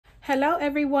Hello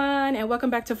everyone, and welcome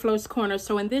back to Flo's Corner.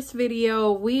 So in this video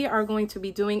we are going to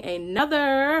be doing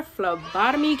another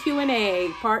phlebotomy Q&A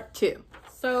part 2.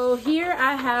 So here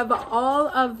I have all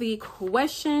of the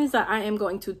questions that I am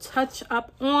going to touch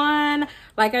up on.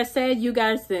 Like I said, you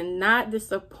guys did not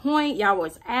disappoint. Y'all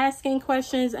was asking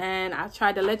questions and I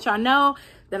tried to let y'all know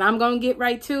that I'm gonna get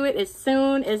right to it as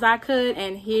soon as I could,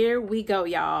 and here we go,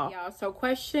 y'all. So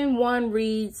question 1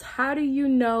 reads, how do you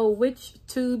know which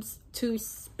tubes to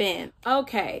spin?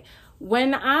 Okay,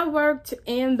 when I worked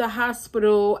in the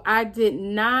hospital, I did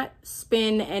not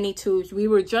spin any tubes. We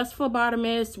were just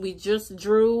phlebotomists. We just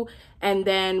drew, and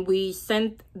then we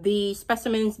sent the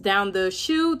specimens down the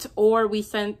chute, or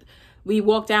we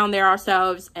walked down there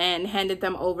ourselves and handed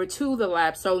them over to the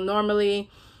lab. So normally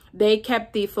they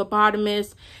kept the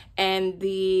phlebotomist and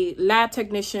the lab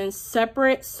technicians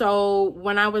separate. So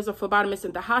when I was a phlebotomist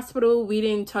in the hospital, we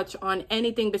didn't touch on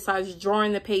anything besides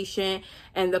drawing the patient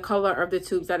and the color of the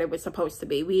tubes that it was supposed to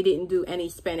be. We didn't do any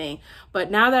spinning. But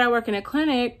now that I work in a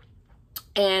clinic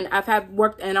and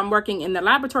I'm working in the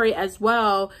laboratory as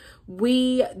well,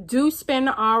 we do spin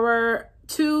our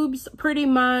tubes pretty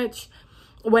much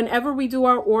whenever we do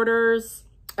our orders.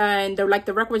 And the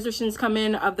requisitions come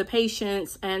in of the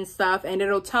patients and stuff, and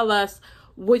it'll tell us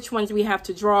which ones we have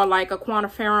to draw, like a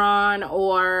quantiferon,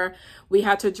 or we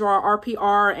have to draw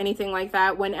RPR, anything like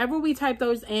that. Whenever we type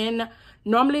those in,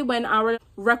 normally when our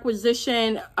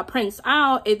requisition prints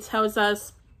out, it tells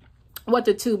us what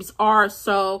the tubes are.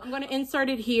 So I'm going to insert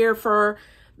it here for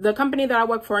the company that I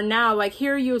work for now. Like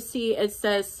here you'll see it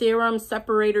says serum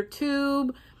separator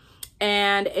tube,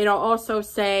 and it'll also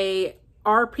say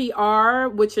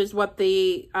RPR, which is what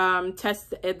the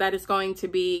test that is going to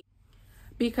be,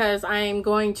 because I am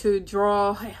going to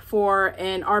draw for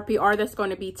an RPR that's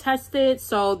going to be tested.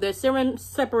 So the serum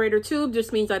separator tube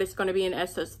just means that it's going to be an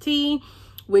SST,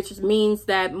 which means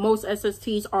that most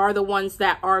SSTs are the ones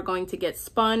that are going to get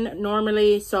spun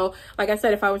normally. So like I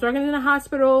said, if I was working in a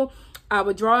hospital, I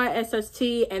would draw an SST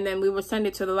and then we would send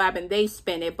it to the lab and they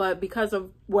spin it. But because of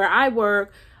where I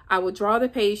work, I will draw the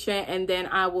patient and then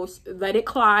I will let it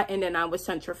clot, and then I will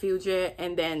centrifuge it,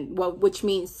 and then, well, which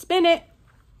means spin it.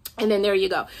 And then there you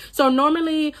go. So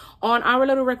normally on our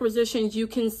little requisitions, you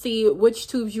can see which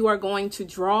tubes you are going to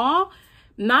draw,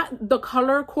 not the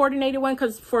color coordinated one,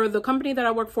 because for the company that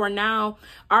I work for now,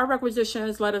 our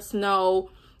requisitions let us know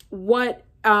what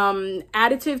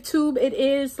additive tube it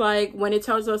is, like when it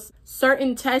tells us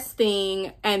certain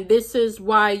testing, and this is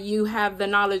why you have the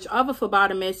knowledge of a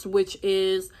phlebotomist, which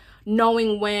is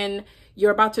knowing when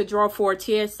you're about to draw for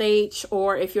TSH,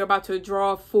 or if you're about to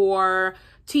draw for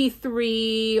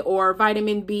T3 or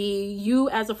vitamin B. You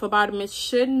as a phlebotomist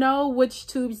should know which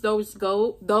tubes those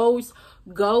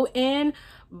go in.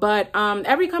 But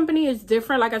every company is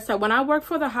different. Like I said, when I worked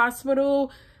for the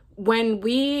hospital, when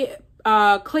we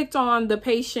clicked on the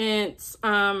patient's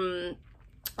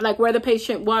like where the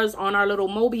patient was on our little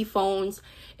Mobi phones,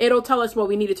 it'll tell us what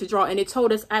we needed to draw, and it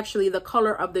told us actually the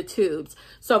color of the tubes.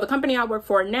 So the company I work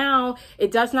for now,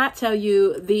 it does not tell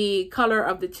you the color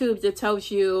of the tubes. It tells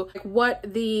you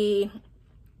what the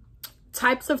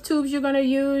types of tubes you're going to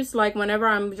use. Like whenever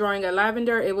I'm drawing a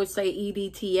lavender, it would say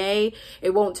EDTA.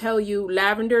 It won't tell you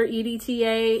lavender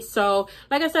EDTA. So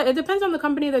like I said, it depends on the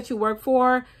company that you work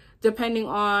for, depending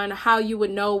on how you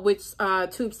would know which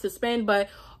tubes to spin. But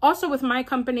also with my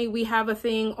company, we have a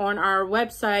thing on our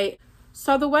website.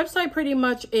 So the website, pretty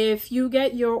much, if you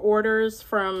get your orders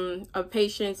from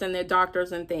patients and their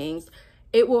doctors and things,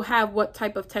 it will have what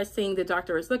type of testing the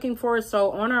doctor is looking for.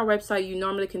 So on our website, you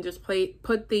normally can just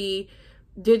put the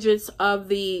digits of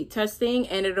the testing,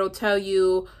 and it'll tell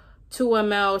you 2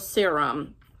 ml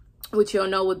serum, which you'll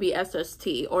know would be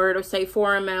SST, or it'll say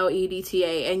 4 ml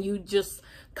EDTA, and you just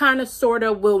kind of sort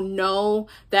of will know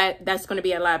that that's going to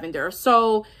be a lavender.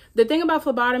 So the thing about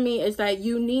phlebotomy is that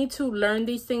you need to learn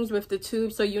these things with the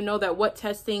tube, so you know that what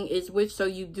testing is which, so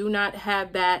you do not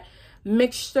have that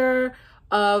mixture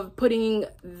of putting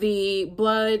the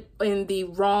blood in the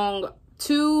wrong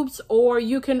tubes. Or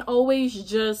you can always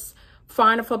just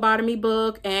find a phlebotomy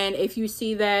book, and if you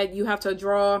see that you have to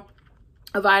draw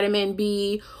a vitamin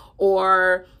B,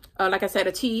 or like I said,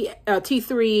 a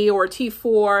T3 or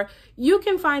T4, you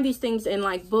can find these things in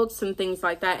like books and things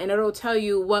like that, and it'll tell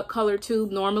you what color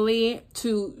tube normally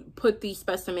to put these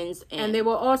specimens in. And they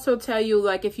will also tell you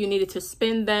like if you needed to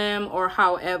spin them or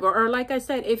however. Or like I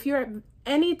said, if you're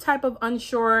any type of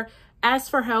unsure,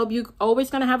 ask for help. You're always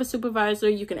going to have a supervisor.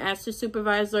 You can ask the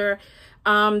supervisor.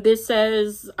 This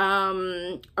says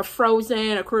a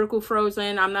critical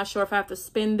frozen. I'm not sure if I have to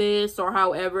spin this or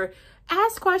however.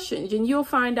 ask questions and you'll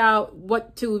find out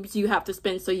what tubes you have to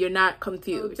spin so you're not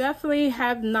confused. So definitely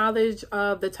have knowledge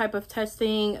of the type of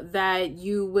testing that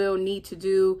you will need to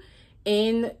do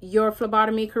in your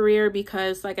phlebotomy career,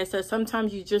 because like I said,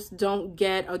 sometimes you just don't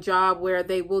get a job where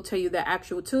they will tell you the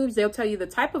actual tubes. They'll tell you the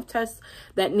type of test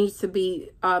that needs to be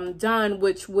done,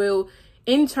 which will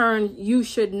in turn you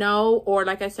should know, or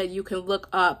like I said, you can look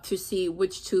up to see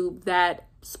which tube that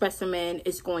specimen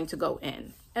is going to go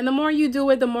in. And the more you do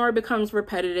it, the more it becomes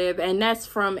repetitive. And that's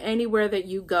from anywhere that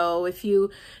you go. If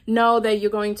you know that you're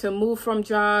going to move from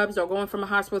jobs or going from a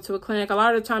hospital to a clinic, a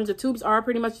lot of the times the tubes are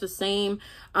pretty much the same.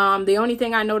 The only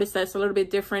thing I noticed that's a little bit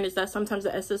different is that sometimes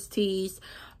the SSTs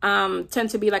tend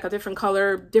to be like a different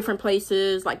color, different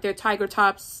places, like they're tiger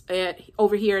tops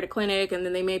over here at a clinic, and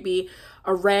then they may be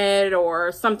a red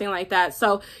or something like that.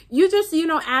 So you just, you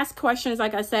know, ask questions.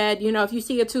 Like I said, you know, if you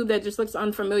see a tube that just looks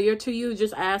unfamiliar to you,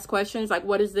 just ask questions like,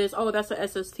 what is this? Oh, that's an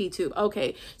SST tube.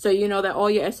 Okay, so you know that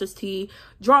all your SST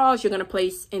draws you're going to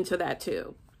place into that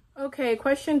tube. Okay,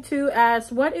 question 2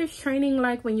 asks, what is training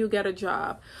like when you get a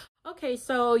job? Okay,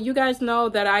 so you guys know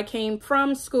that I came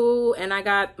from school and I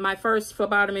got my first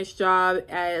phlebotomist job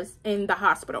as in the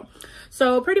hospital.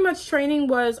 So pretty much training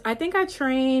was, I think I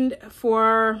trained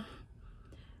for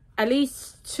at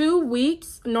least 2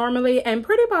 weeks normally, and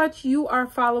pretty much you are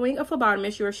following a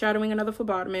phlebotomist, you are shadowing another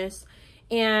phlebotomist,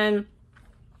 and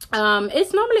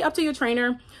it's normally up to your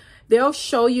trainer. They'll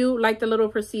show you like the little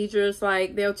procedures,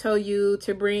 like they'll tell you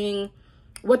to bring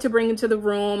what to bring into the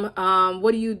room.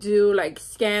 What do you do? Like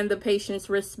scan the patient's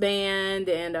wristband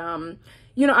and,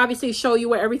 you know, obviously show you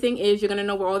where everything is. You're going to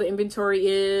know where all the inventory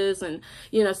is and,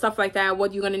 you know, stuff like that.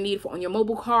 What you're going to need for on your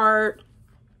mobile cart.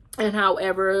 And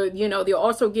however, you know, they'll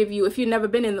also give you, if you've never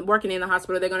been working in the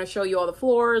hospital, they're going to show you all the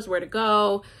floors, where to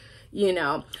go, you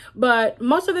know. But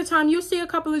most of the time you'll see a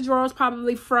couple of drawers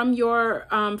probably from your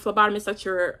phlebotomist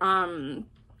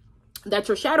that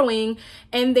you're shadowing,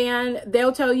 and then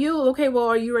they'll tell you, okay, well,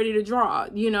 are you ready to draw?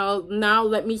 You know, now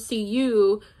let me see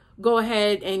you go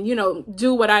ahead and, you know,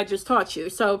 do what I just taught you.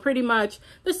 So pretty much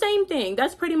the same thing.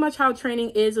 That's pretty much how training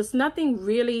is. It's nothing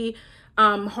really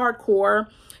hardcore.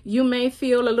 You may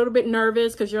feel a little bit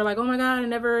nervous because you're like, oh my God, I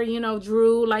never, you know,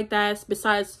 drew like that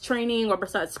besides training or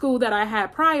besides school that I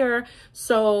had prior.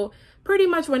 So pretty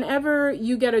much whenever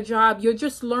you get a job, you're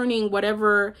just learning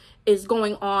whatever is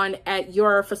going on at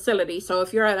your facility. So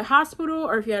if you're at a hospital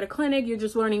or if you're at a clinic, you're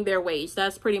just learning their ways.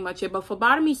 That's pretty much it. But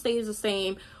phlebotomy stays the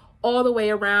same all the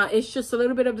way around. It's just a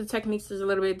little bit of the techniques is a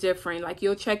little bit different. Like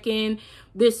you'll check in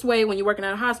this way when you're working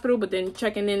at a hospital, but then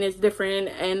checking in is different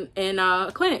in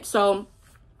a clinic. So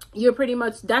you're pretty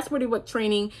much, that's really what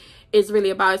training is really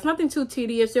about. It's nothing too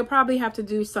tedious. You'll probably have to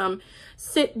do some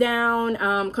sit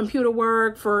down computer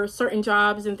work for certain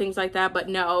jobs and things like that, but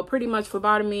no, pretty much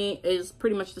phlebotomy is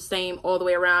pretty much the same all the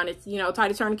way around. It's, you know, tie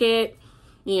the tourniquet,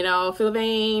 you know, fill a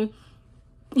vein,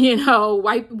 you know,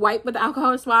 wipe with the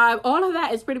alcohol swab. All of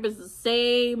that is pretty much the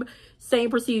same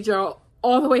procedure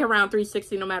all the way around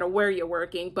 360, no matter where you're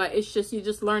working. But it's just, you're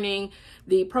just learning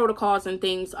the protocols and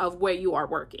things of where you are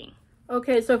working.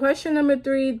 Okay, so question number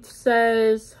 3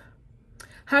 says,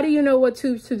 how do you know what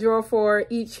tubes to draw for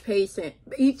each patient?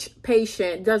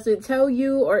 Does it tell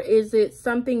you, or is it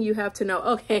something you have to know?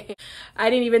 Okay, I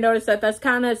didn't even notice that. That's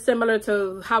kind of similar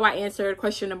to how I answered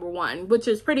question number 1, which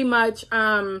is pretty much,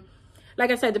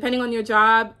 like I said, depending on your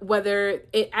job, whether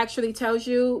it actually tells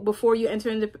you before you enter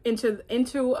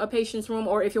into a patient's room,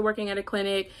 or if you're working at a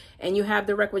clinic and you have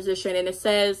the requisition and it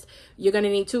says you're going to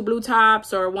need 2 blue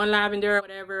tops or 1 lavender or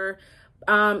whatever.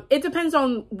 It depends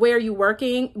on where you're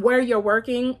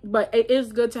working, but it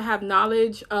is good to have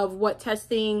knowledge of what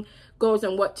testing goes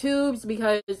in what tubes,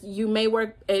 because you may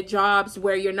work at jobs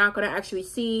where you're not going to actually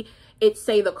see it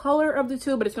say the color of the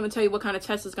tube, but it's going to tell you what kind of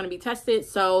test is going to be tested.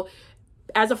 So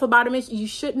as a phlebotomist, you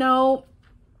should know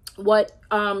what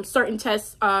certain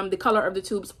tests, the color of the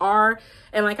tubes are.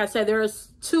 And like I said, there's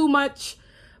too much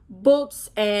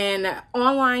books and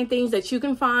online things that you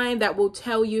can find that will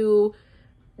tell you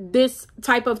this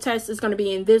type of test is going to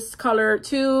be in this color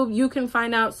tube. You can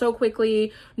find out so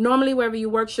quickly. Normally, wherever you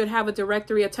work should have a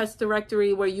directory, a test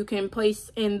directory, where you can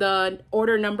place in the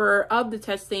order number of the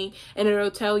testing, and it'll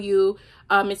tell you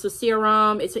it's a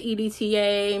serum, it's an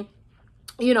EDTA,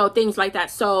 you know, things like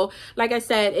that. So like I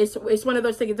said, it's one of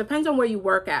those things. It depends on where you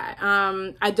work at.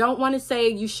 I don't want to say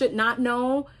you should not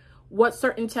know what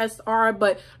certain tests are,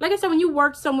 but like I said, when you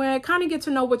work somewhere, kind of get to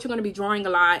know what you're going to be drawing a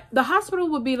lot. The hospital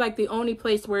would be like the only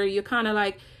place where you're kind of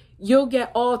like, you'll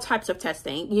get all types of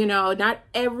testing. You know, not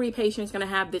every patient is going to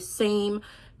have the same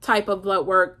type of blood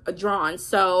work drawn.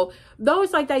 So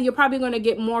those like that, you're probably going to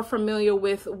get more familiar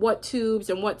with what tubes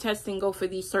and what testing go for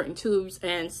these certain tubes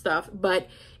and stuff. But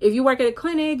if you work at a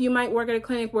clinic, you might work at a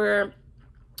clinic where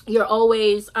you're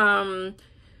always drawing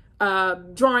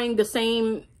the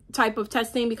same type of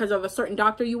testing because of a certain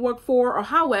doctor you work for or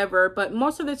however. But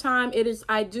most of the time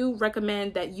I do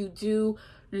recommend that you do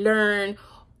learn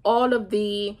all of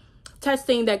the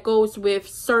testing that goes with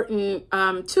certain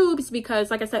tubes, because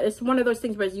like I said, it's one of those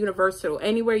things where it's universal.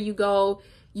 Anywhere you go,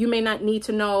 you may not need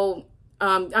to know.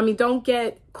 I mean, don't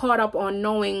get caught up on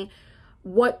knowing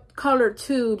what color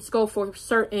tubes go for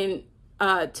certain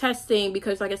testing,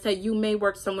 because like I said, you may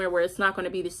work somewhere where it's not going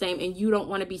to be the same and you don't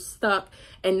want to be stuck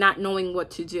and not knowing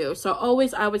what to do. So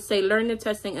always, I would say, learn the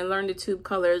testing and learn the tube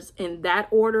colors in that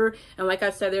order. And like I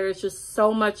said, there is just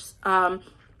so much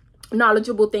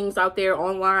knowledgeable things out there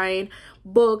online,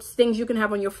 books, things you can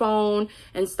have on your phone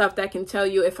and stuff that can tell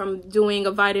you if I'm doing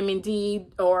a vitamin D,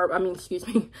 or excuse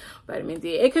me, vitamin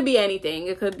D. It could be anything.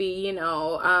 It could be, you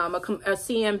know, a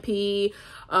CMP,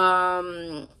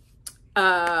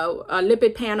 a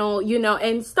lipid panel, you know,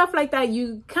 and stuff like that.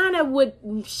 You kind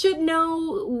of should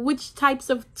know which types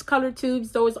of color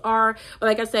tubes those are. But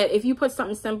like I said, if you put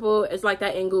something simple as like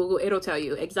that in Google, it'll tell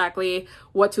you exactly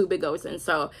what tube it goes in.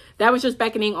 So that was just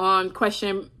beckoning on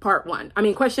question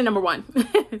number one.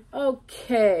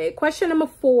 Okay, question number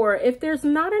 4. If there's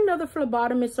not another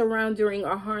phlebotomist around during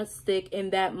a heart stick in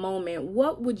that moment,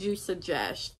 what would you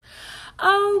suggest?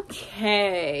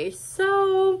 Okay,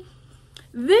 so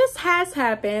this has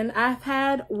happened. I've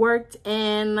had worked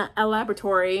in a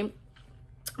laboratory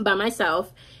by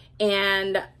myself,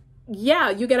 and yeah,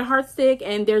 you get a heart stick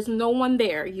and there's no one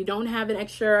there. You don't have an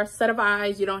extra set of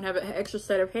eyes. You don't have an extra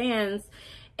set of hands,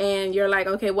 and you're like,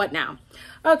 okay, what now?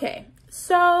 Okay,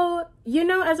 so, you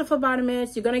know, as a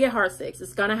phlebotomist, you're going to get heart sticks.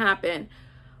 It's going to happen.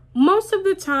 Most of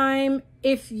the time,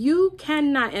 if you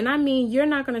cannot, and I mean, you're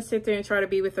not going to sit there and try to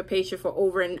be with a patient for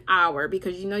over an hour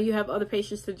because you know you have other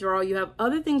patients to draw, you have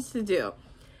other things to do.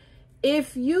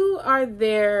 If you are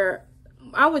there,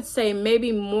 I would say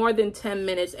maybe more than 10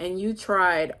 minutes and you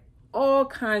tried all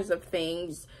kinds of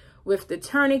things with the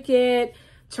tourniquet,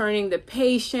 turning the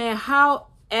patient.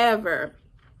 However,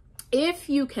 if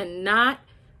you cannot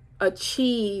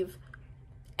achieve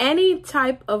any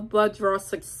type of blood draw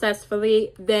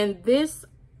successfully, then this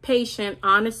patient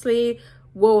honestly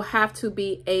will have to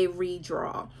be a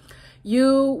redraw.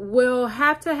 You will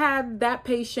have to have that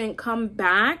patient come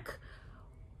back,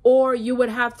 or you would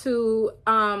have to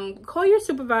call your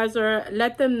supervisor,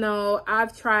 let them know,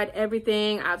 I've tried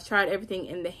everything. I've tried everything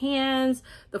in the hands,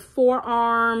 the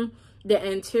forearm, the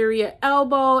anterior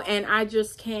elbow, and I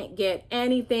just can't get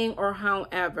anything or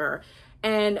however.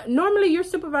 And normally your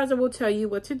supervisor will tell you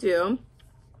what to do.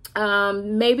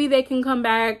 Maybe they can come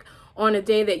back on a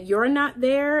day that you're not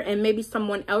there and maybe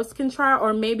someone else can try,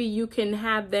 or maybe you can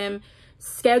have them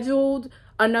scheduled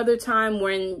another time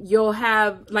when you'll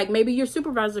have, like, maybe your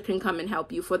supervisor can come and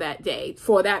help you for that day,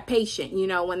 for that patient, you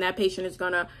know, when that patient is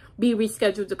going to be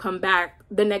rescheduled to come back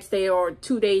the next day or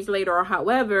 2 days later or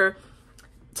however,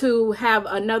 to have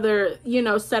another, you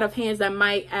know, set of hands that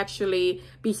might actually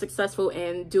be successful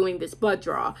in doing this blood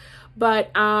draw.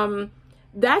 But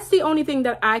that's the only thing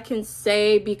that I can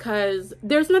say, because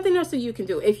there's nothing else that you can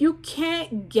do. If you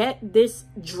can't get this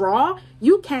draw,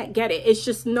 you can't get it. It's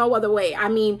just no other way. I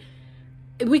mean,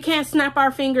 we can't snap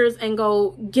our fingers and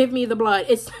go, give me the blood.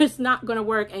 It's just not going to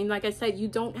work. And like I said, you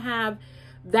don't have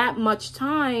that much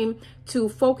time to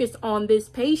focus on this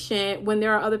patient when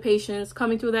there are other patients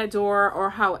coming through that door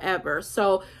or however.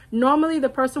 So normally the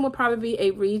person will probably be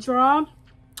a redraw,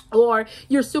 or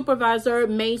your supervisor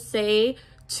may say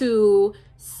to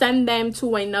send them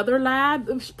to another lab.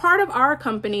 It's part of our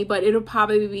company, but it'll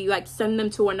probably be like send them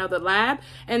to another lab.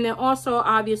 And then also,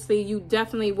 obviously, you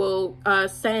definitely will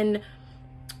send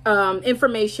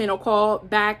information or call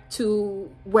back to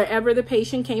wherever the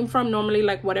patient came from, normally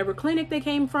like whatever clinic they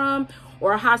came from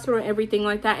or a hospital and everything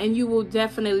like that. And you will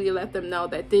definitely let them know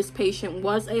that this patient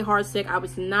was a heart stick. I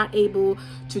was not able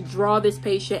to draw this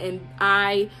patient, and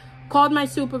I called my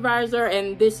supervisor,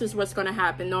 and this is what's going to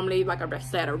happen. Normally, like I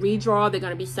said, a redraw, they're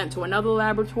going to be sent to another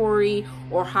laboratory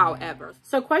or however.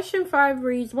 So question 5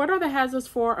 reads, what are the hazards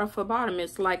for a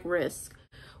phlebotomist, like risk?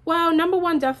 Well, number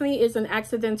 1 definitely is an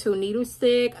accidental needle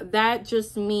stick. That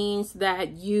just means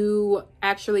that you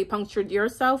actually punctured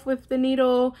yourself with the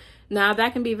needle. Now,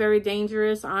 that can be very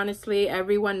dangerous, honestly.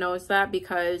 Everyone knows that,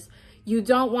 because you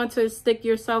don't want to stick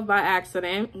yourself by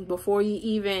accident before you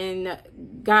even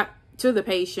got to the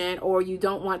patient, or you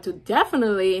don't want to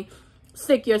definitely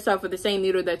stick yourself with the same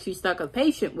needle that you stuck a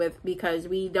patient with, because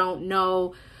we don't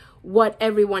know what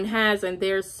everyone has, and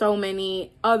there's so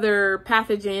many other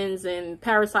pathogens and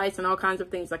parasites and all kinds of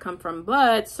things that come from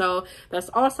blood. So that's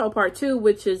also part 2,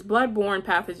 which is bloodborne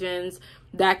pathogens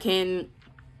that can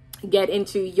get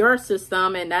into your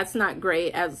system, and that's not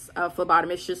great as a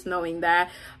phlebotomist, just knowing that.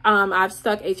 I've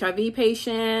stuck HIV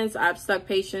patients, I've stuck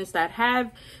patients that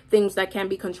have things that can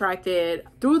be contracted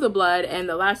through the blood, and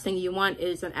the last thing you want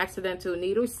is an accidental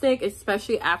needle stick,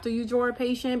 especially after you draw a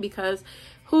patient, because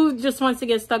who just wants to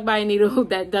get stuck by a needle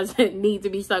that doesn't need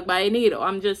to be stuck by a needle?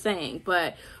 I'm just saying.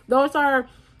 But those are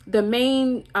the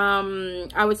main,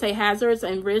 I would say, hazards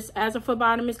and risks as a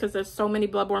phlebotomist, because there's so many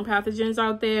bloodborne pathogens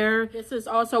out there. This is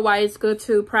also why it's good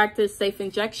to practice safe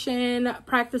injection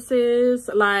practices,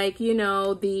 like, you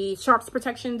know, the sharps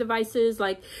protection devices.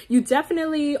 Like, you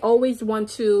definitely always want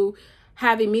to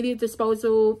have immediate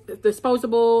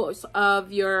disposables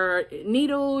of your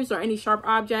needles or any sharp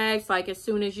objects. Like, as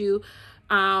soon as you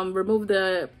remove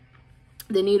the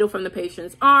needle from the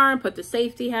patient's arm, put the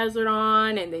safety hazard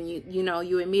on, and then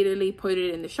you immediately put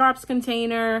it in the sharps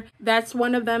container. That's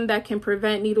one of them that can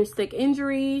prevent needle stick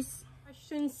injuries.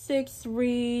 Question 6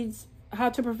 reads, how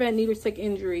to prevent needle stick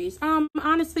injuries.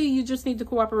 Honestly, you just need the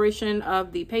cooperation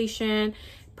of the patient.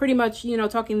 Pretty much, you know,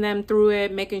 talking them through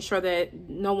it, making sure that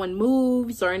no one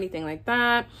moves or anything like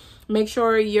that. Make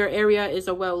sure your area is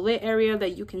a well-lit area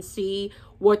that you can see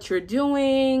what you're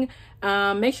doing.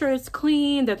 Make sure it's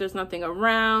clean, that there's nothing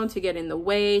around to get in the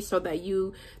way, so that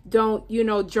you don't, you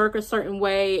know, jerk a certain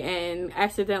way and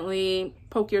accidentally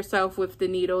poke yourself with the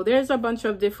needle. There's a bunch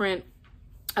of different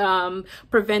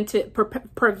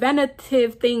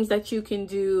preventative things that you can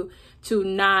do to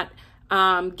not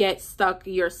get stuck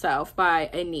yourself by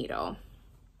a needle.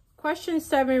 Question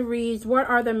 7 reads, what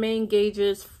are the main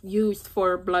gauges used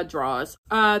for blood draws?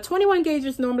 21 gauge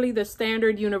is normally the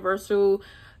standard universal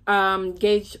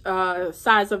gauge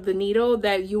size of the needle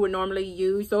that you would normally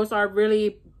use. Those are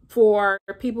really for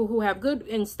people who have good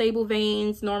and stable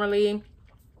veins normally.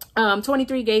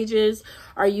 23 gauges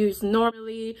are used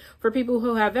normally for people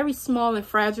who have very small and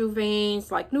fragile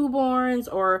veins, like newborns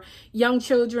or young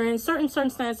children. Certain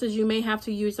circumstances, you may have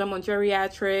to use them on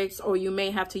geriatrics, or you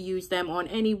may have to use them on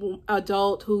any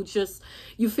adult who just,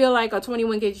 you feel like a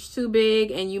 21 gauge is too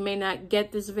big and you may not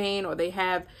get this vein, or they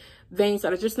have veins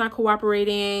that are just not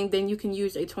cooperating. Then you can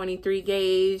use a 23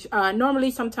 gauge.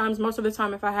 Normally, sometimes, most of the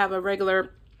time, if I have a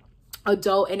regular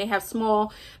adult and they have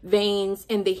small veins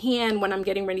in the hand, when I'm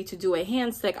getting ready to do a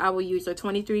hand stick, I will use a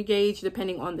 23 gauge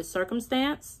depending on the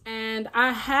circumstance. And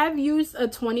I have used a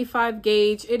 25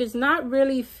 gauge. It is not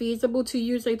really feasible to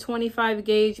use a 25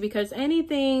 gauge because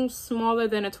anything smaller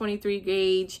than a 23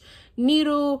 gauge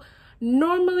needle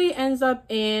normally ends up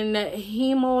in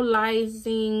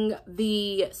hemolyzing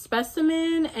the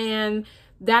specimen, and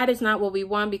that is not what we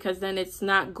want, because then it's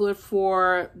not good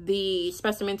for the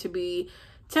specimen to be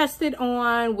tested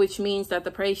on, which means that the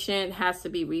patient has to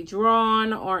be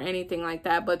redrawn or anything like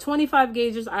that. But 25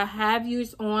 gauges I have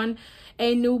used on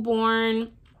a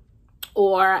newborn,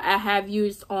 or I have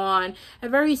used on a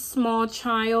very small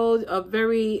child,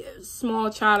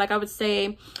 like I would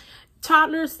say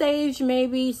toddler stage,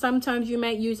 maybe. Sometimes you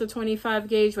might use a 25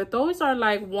 gauge, but those are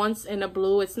like once in a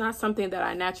blue. It's not something that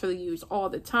I naturally use all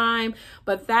the time,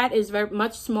 but that is very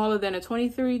much smaller than a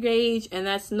 23 gauge, and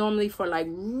that's normally for like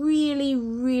really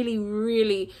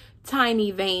tiny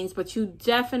veins. But you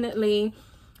definitely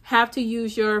have to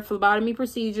use your phlebotomy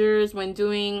procedures when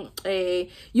using a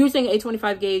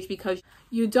 25 gauge, because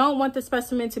you don't want the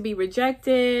specimen to be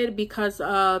rejected because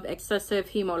of excessive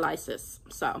hemolysis.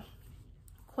 So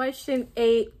question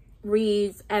 8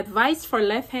 reads, advice for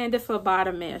left-handed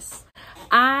phlebotomists.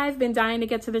 I've been dying to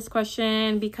get to this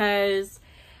question because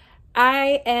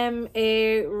I am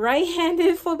a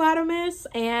right-handed phlebotomist,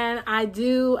 and I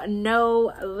do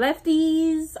know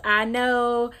lefties. I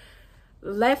know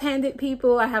left-handed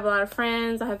people. I have a lot of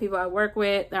friends. I have people I work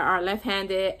with that are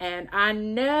left-handed, and I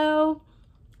know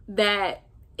that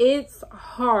it's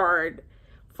hard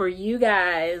for you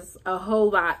guys a whole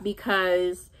lot,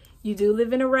 because you do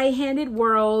live in a right-handed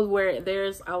world where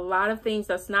there's a lot of things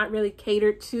that's not really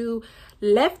catered to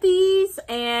lefties,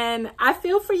 and I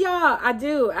feel for y'all. I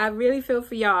do. I really feel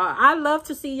for y'all. I love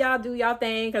to see y'all do y'all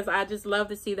thing, because I just love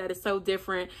to see that it's so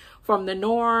different from the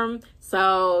norm.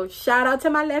 So shout out to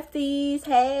my lefties.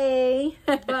 Hey.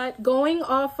 But going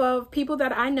off of people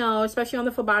that I know, especially on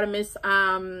the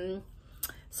phlebotomist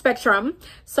spectrum,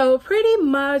 so pretty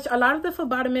much a lot of the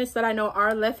phlebotomists that I know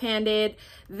are left-handed.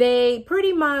 They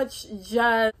pretty much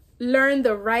just learn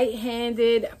the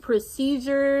right-handed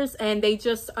procedures and they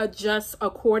just adjust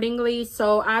accordingly.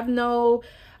 So I know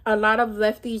a lot of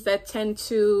lefties that tend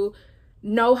to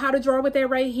know how to draw with their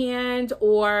right hand,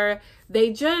 or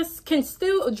they just can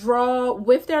still draw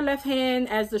with their left hand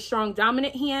as the strong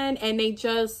dominant hand, and they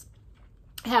just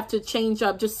have to change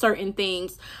up just certain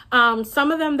things. Some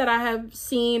of them that I have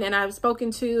seen and I've spoken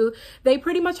to, they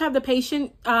pretty much have the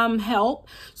patient help.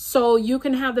 So you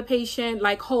can have the patient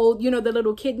like hold, you know, the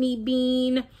little kidney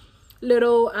bean,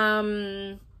 little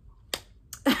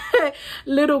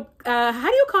little how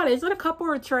do you call it? Is it a cup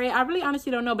or a tray? I really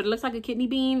honestly don't know, but it looks like a kidney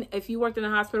bean. If you worked in a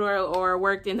hospital or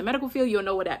worked in the medical field, you'll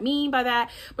know what that mean by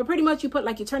that. But pretty much you put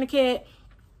like your tourniquet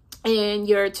and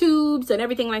your tubes and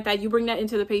everything like that. You bring that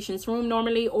into the patient's room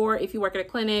normally, or if you work at a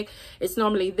clinic, it's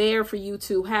normally there for you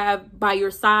to have by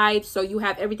your side. So you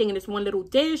have everything in this one little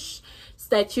dish so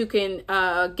that you can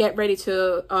get ready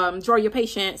to draw your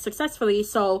patient successfully.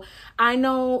 So I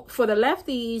know for the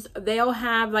lefties, they'll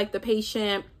have like the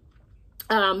patient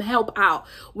help out,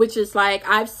 which is like,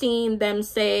 I've seen them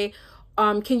say,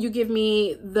 can you give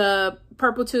me the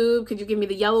purple tube? Could you give me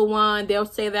the yellow one? They'll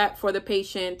say that for the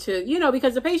patient to, you know,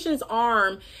 because the patient's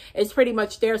arm is pretty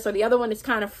much there. So the other one is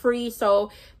kind of free. So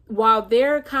while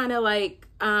they're kind of like,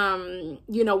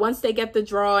 you know, once they get the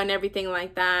draw and everything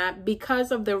like that,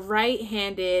 because of the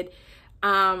right-handed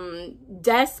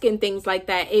desk and things like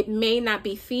that, it may not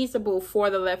be feasible for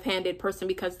the left-handed person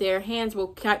because their hands will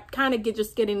kind of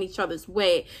just get in each other's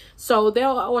way. So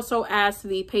they'll also ask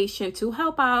the patient to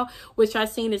help out, which I've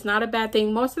seen is not a bad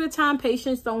thing. Most of the time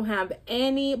patients don't have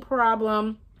any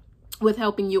problem with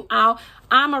helping you out.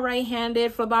 I'm a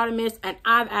right-handed phlebotomist, and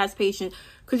I've asked patients,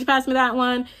 could you pass me that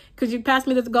one? Could you pass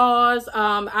me the gauze?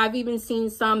 I've even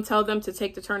seen some tell them to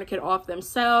take the tourniquet off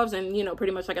themselves, and, you know,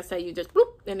 pretty much like I said, you just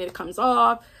bloop, and it comes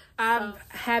off. I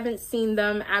haven't seen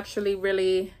them actually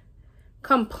really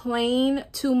complain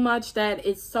too much that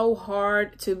it's so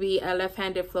hard to be a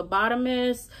left-handed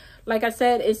phlebotomist. Like I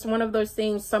said, it's one of those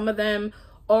things, some of them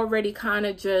already kind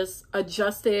of just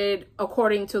adjusted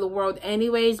according to the world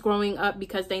anyways growing up,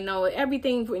 because they know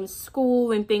everything in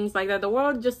school and things like that. The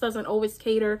world just doesn't always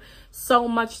cater so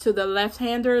much to the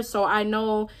left-handers. So I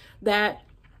know that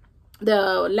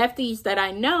the lefties that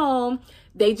I know,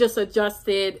 they just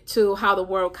adjusted to how the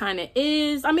world kind of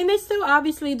is. I mean, they still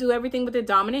obviously do everything with the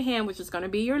dominant hand, which is going to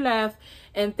be your left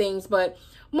and things, but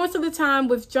most of the time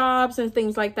with jobs and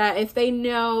things like that, if they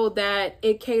know that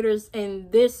it caters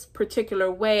in this particular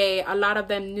way, a lot of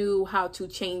them knew how to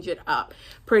change it up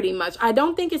pretty much. I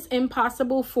don't think it's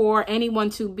impossible for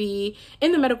anyone to be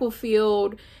in the medical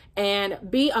field and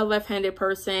be a left-handed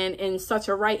person in such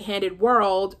a right-handed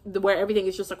world where everything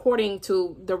is just according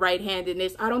to the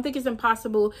right-handedness. I don't think it's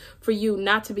impossible for you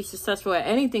not to be successful at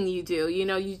anything you do. You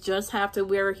know, you just have to,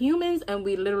 we're humans, and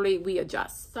we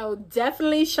adjust. So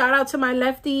definitely shout out to my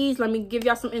lefties. Let me give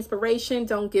y'all some inspiration.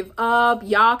 Don't give up.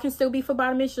 Y'all can still be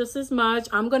phlebotomists just as much.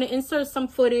 I'm going to insert some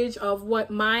footage of what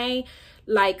my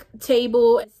like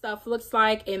table and stuff looks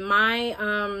like in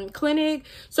my clinic,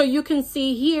 so you can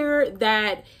see here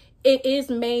that it is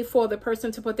made for the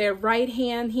person to put their right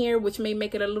hand here, which may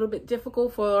make it a little bit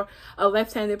difficult for a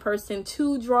left-handed person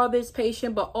to draw this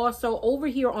patient. But also over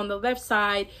here on the left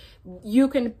side, you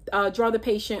can draw the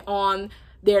patient on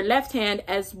their left hand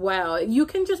as well. You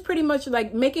can just pretty much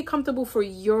like make it comfortable for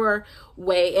your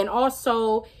way. And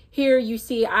also here you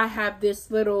see I have this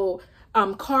little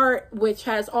cart which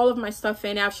has all of my stuff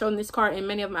in. I've shown this cart in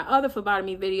many of my other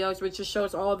phlebotomy videos, which just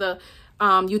shows all the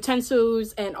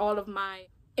utensils and all of my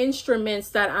instruments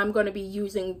that I'm going to be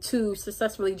using to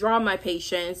successfully draw my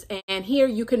patients. And here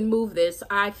you can move this.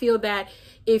 I feel that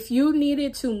if you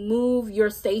needed to move your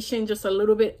station just a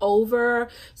little bit over,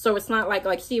 so it's not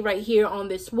like see right here on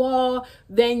this wall,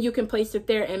 then you can place it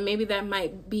there, and maybe that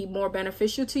might be more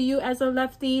beneficial to you as a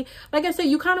lefty. Like I said,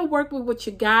 you kind of work with what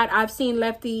you got. I've seen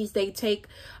lefties, they take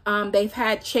they've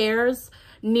had chairs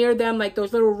near them, like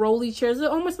those little rolly chairs. It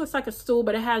almost looks like a stool,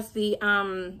 but it has the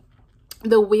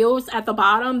wheels at the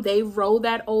bottom. They roll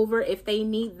that over if they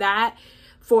need that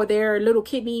for their little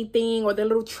kidney thing or their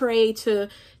little tray to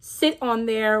sit on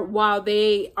there while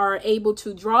they are able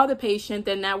to draw the patient,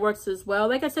 then that works as well.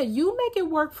 Like I said, you make it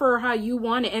work for how you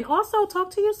want it. And also talk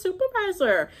to your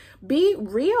supervisor. Be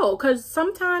real, because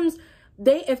sometimes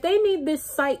if they need this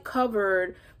site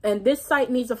covered and this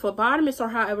site needs a phlebotomist or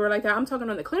however like that, I'm talking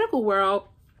on the clinical world,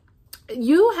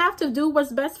 you have to do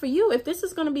what's best for you. If this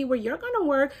is going to be where you're going to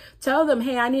work, tell them,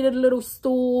 hey, I need a little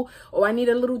stool or I need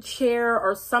a little chair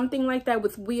or something like that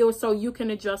with wheels so you can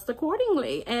adjust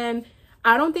accordingly. And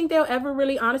I don't think they'll ever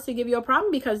really honestly give you a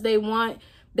problem, because they want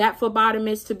that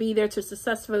phlebotomist to be there to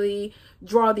successfully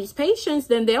draw these patients.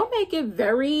 Then they'll make it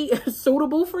very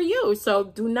suitable for you. So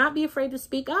do not be afraid to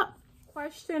speak up.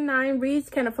 Question 9 reads,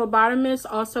 can a phlebotomist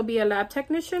also be a lab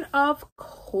technician? Of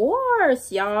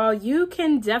course, y'all. You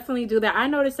can definitely do that. I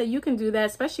noticed that you can do that,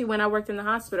 especially when I worked in the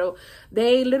hospital.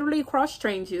 They literally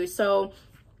cross-trained you. So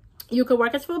you could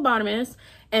work as a phlebotomist,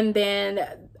 and then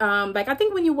like I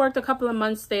think when you worked a couple of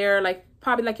months there, like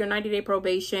probably like your 90-day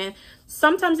probation,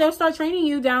 sometimes they'll start training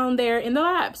you down there in the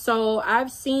lab. So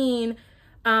I've seen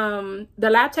the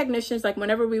lab technicians, like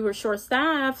whenever we were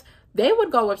short-staffed, they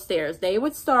would go upstairs. They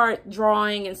would start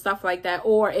drawing and stuff like that.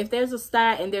 Or if there's a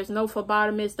stat and there's no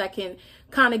phlebotomist that can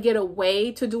kind of get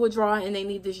away to do a draw, and they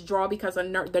need this draw because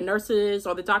the nurses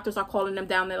or the doctors are calling them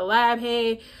down to the lab,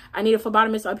 hey, I need a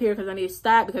phlebotomist up here because I need a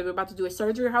stat because we're about to do a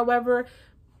surgery. However,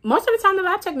 most of the time the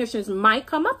lab technicians might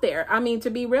come up there. I mean, to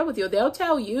be real with you, they'll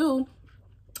tell you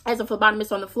as a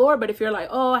phlebotomist on the floor, but if you're like,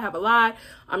 oh, I have a lot,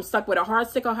 I'm stuck with a hard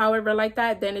stick or however like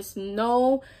that, then it's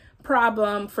no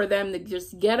problem for them to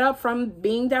just get up from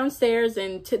being downstairs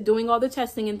and doing all the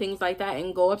testing and things like that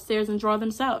and go upstairs and draw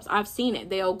themselves. I've seen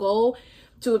it. They'll go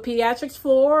to a pediatrics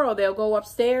floor, or they'll go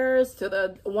upstairs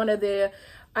to one of the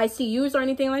ICUs or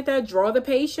anything like that, draw the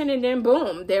patient, and then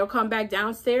boom, they'll come back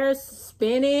downstairs,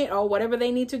 spin it or whatever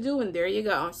they need to do, and there you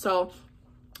go. So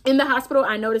in the hospital,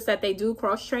 I noticed that they do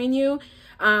cross-train you.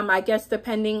 I guess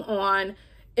depending on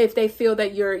if they feel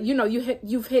that you're,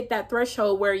 you've hit that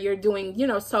threshold where you're doing,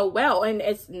 so well. And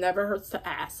it never hurts to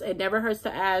ask. It never hurts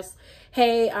to ask,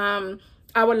 hey,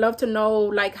 I would love to know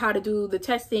like how to do the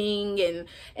testing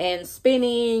and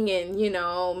spinning and,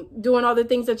 doing all the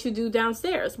things that you do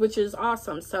downstairs, which is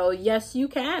awesome. So yes, you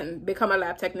can become a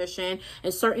lab technician,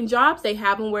 and certain jobs, they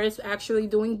have them where it's actually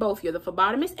doing both. You're the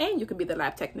phlebotomist and you can be the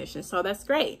lab technician. So that's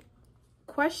great.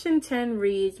 Question 10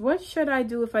 reads, what should I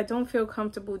do if I don't feel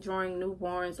comfortable drawing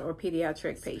newborns or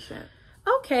pediatric patients?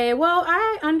 Okay, well,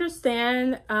 I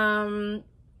understand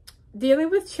dealing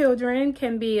with children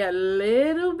can be a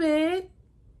little bit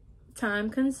time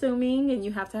consuming, and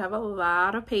you have to have a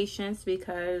lot of patience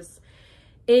because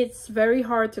it's very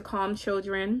hard to calm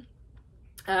children.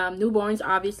 Newborns,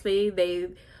 obviously,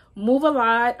 they move a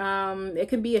lot. It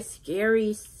can be a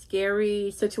scary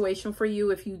situation for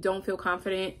you if you don't feel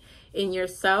confident in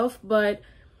yourself. But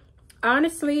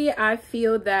honestly, I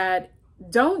feel that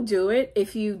don't do it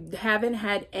if you haven't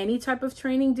had any type of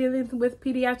training dealing with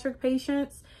pediatric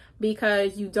patients,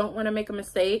 because you don't want to make a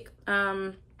mistake.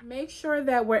 Make sure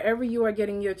that wherever you are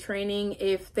getting your training,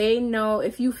 if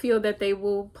you feel that they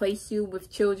will place you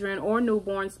with children or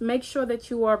newborns, make sure that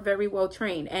you are very well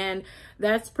trained. And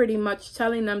that's pretty much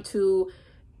telling them to,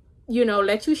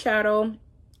 let you shadow,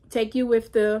 take you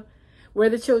with where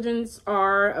the children's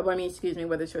are, where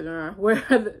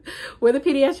the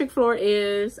pediatric floor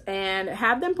is, and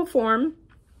have them perform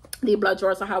the blood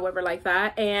draws or however like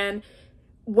that. And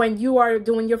when you are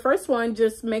doing your first one,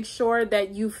 just make sure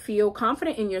that you feel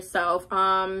confident in yourself.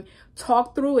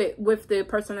 Talk through it with the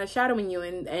person that's shadowing you,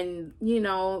 and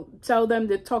tell them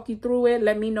to talk you through it.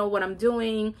 Let me know what I'm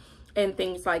doing and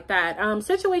things like that.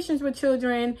 Situations with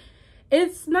children,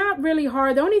 it's not really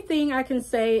hard. The only thing I can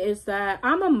say is that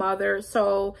I'm a mother,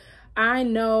 so I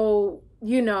know,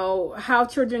 how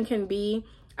children can be.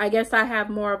 I guess I have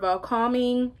more of a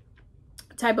calming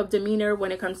type of demeanor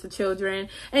when it comes to children.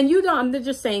 And I'm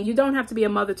just saying, you don't have to be a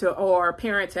mother or a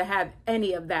parent to have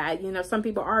any of that. Some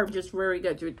people are just very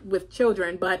good with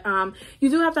children, but you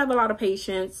do have to have a lot of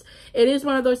patience. It is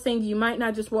one of those things, you might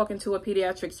not just walk into a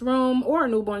pediatrics room or a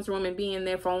newborn's room and be in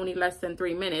there for only less than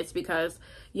 3 minutes, because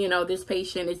this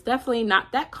patient is definitely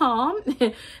not that calm.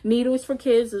 Needles for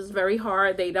kids is very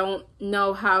hard. They don't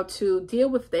know how to deal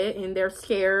with it, and they're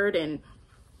scared and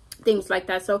things like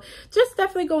that. So just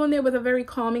definitely go in there with a very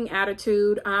calming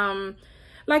attitude.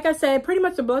 Like I said, pretty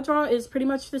much the blood draw is pretty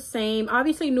much the same.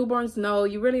 Obviously, newborns, no,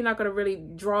 you're really not going to really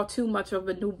draw too much of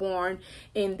a newborn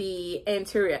in the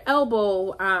anterior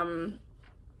elbow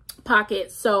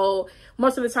pocket. So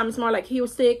most of the time it's more like heel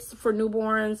sticks for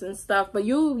newborns and stuff, but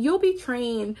you'll be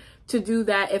trained to do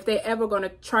that if they're ever going to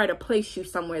try to place you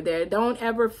somewhere there. Don't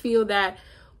ever feel that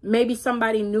maybe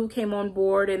somebody new came on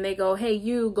board and they go, hey,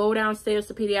 you go downstairs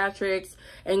to pediatrics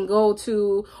and go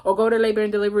to labor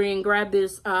and delivery and grab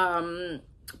this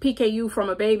PKU from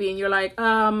a baby, and you're like,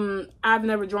 I've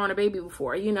never drawn a baby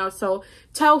before, so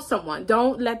tell someone.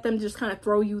 Don't let them just kind of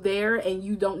throw you there and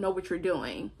you don't know what you're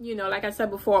doing. Like I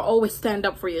said before, always stand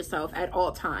up for yourself at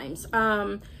all times. It's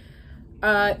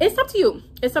up to you.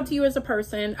 It's up to you as a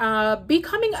person.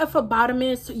 Becoming a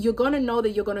phlebotomist, you're going to know that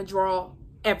you're going to draw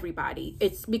everybody.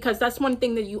 It's because that's one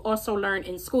thing that you also learn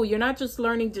in school. You're not just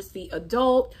learning just the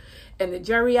adult and the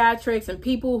geriatrics and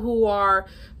people who are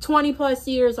 20 plus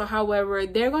years or however.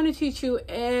 They're going to teach you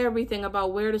everything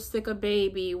about where to stick a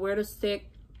baby, where to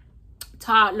stick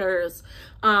toddlers,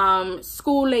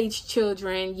 school-age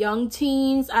children, young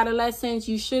teens, adolescents.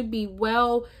 You should be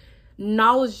well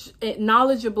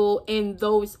knowledgeable in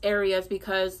those areas,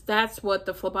 because that's what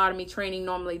the phlebotomy training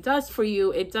normally does for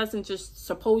you. It doesn't just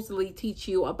supposedly teach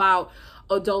you about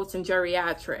adults and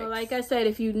geriatrics. But like I said,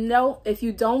 if you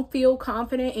don't feel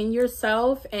confident in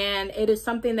yourself and it is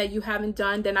something that you haven't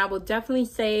done, then I will definitely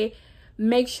say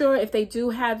make sure, if they do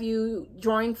have you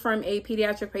drawing from a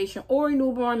pediatric patient or a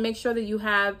newborn, make sure that you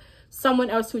have someone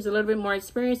else who's a little bit more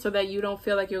experienced, so that you don't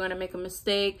feel like you're going to make a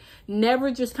mistake.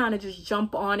 Never just kind of just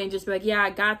jump on and just be like, yeah, I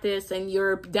got this, and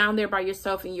you're down there by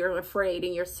yourself and you're afraid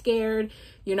and you're scared.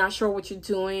 You're not sure what you're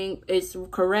doing is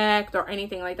correct or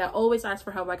anything like that. Always ask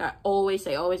for help. Like I always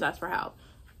say, always ask for help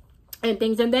and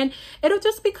things. And then it'll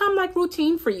just become like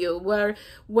routine for you,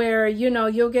 where you know,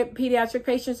 you'll get pediatric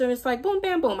patients and it's like boom,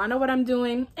 bam, boom, I know what I'm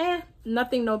doing.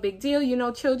 Nothing, no big deal. You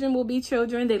know, children will be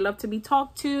children. They love to be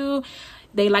talked to.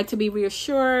 They like to be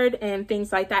reassured and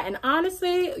things like that. And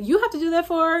honestly, you have to do that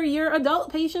for your adult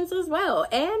patients as well,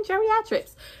 and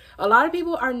geriatrics. A lot of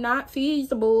people are not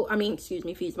feasible.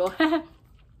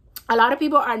 A lot of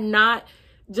people are not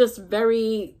just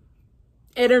very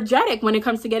energetic when it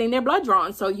comes to getting their blood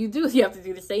drawn. So you have to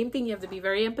do the same thing. You have to be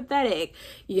very empathetic.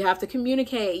 You have to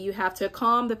communicate. You have to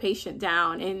calm the patient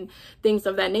down and things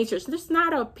of that nature. So this is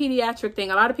not a pediatric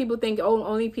thing. A lot of people think, oh,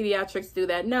 only pediatrics do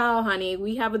that. No, honey,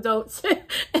 we have adults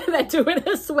that do it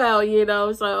as well, you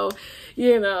know. So,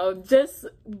 you know,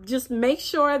 just make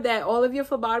sure that all of your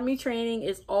phlebotomy training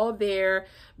is all there.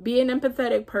 Be an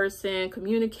empathetic person,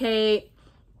 communicate,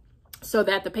 so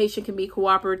that the patient can be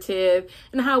cooperative,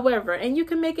 and you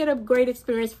can make it a great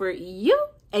experience for you,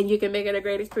 and you can make it a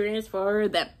great experience for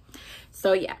them.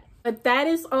 So yeah, but that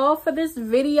is all for this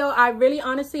video. I really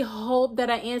honestly hope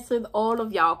that I answered all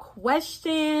of y'all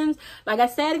questions. Like I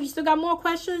said, if you still got more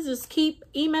questions, just keep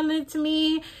emailing it to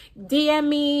me, DM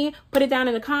me, put it down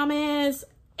in the comments.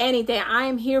 Anything. I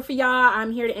am here for y'all.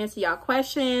 I'm here to answer y'all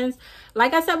questions.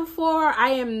 Like I said before, I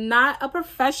am not a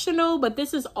professional, but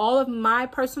this is all of my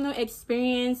personal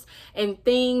experience and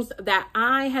things that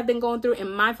I have been going through in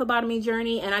my phlebotomy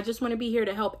journey. And I just want to be here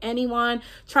to help anyone,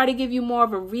 try to give you more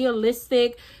of a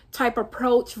realistic type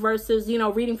approach versus, you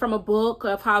know, reading from a book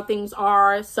of how things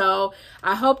are. So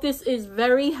I hope this is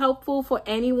very helpful for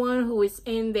anyone who is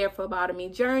in their phlebotomy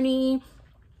journey,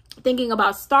 thinking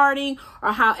about starting,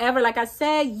 or however. Like I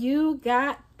said, you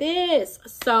got this.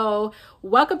 So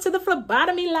welcome to the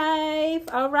phlebotomy life.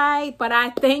 All right, but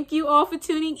I thank you all for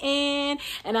tuning in,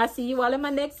 and I'll see you all in my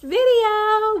next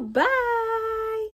video. Bye.